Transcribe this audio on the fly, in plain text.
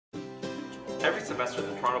Every semester,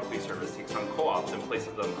 the Toronto Police Service takes on co-ops and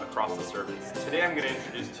places them across the service. Today I'm going to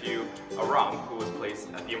introduce to you Aram, who was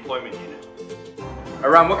placed at the employment unit.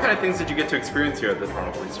 Aram, what kind of things did you get to experience here at the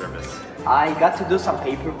Toronto Police Service? I got to do some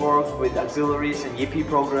paperwork with auxiliaries and EP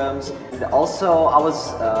programs, and also I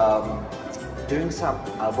was doing some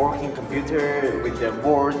working computer with the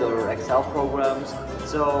Word or Excel programs.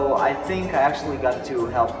 So I think I actually got to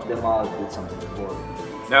help them out with some work.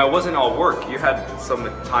 Now, it wasn't all work. You had some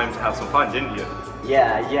time to have some fun, didn't you?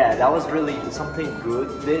 Yeah, that was really something good.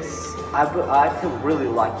 I feel really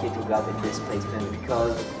lucky to get in this placement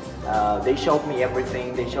because they showed me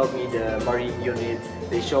everything. They showed me the Marine unit,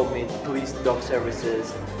 they showed me police dog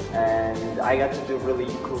services, and I got to do really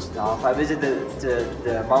cool stuff. I visited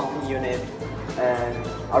the mountain unit, and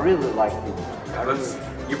I really liked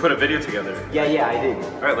it. You put a video together. Yeah, I did.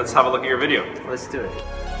 Alright, let's have a look at your video. Let's do it.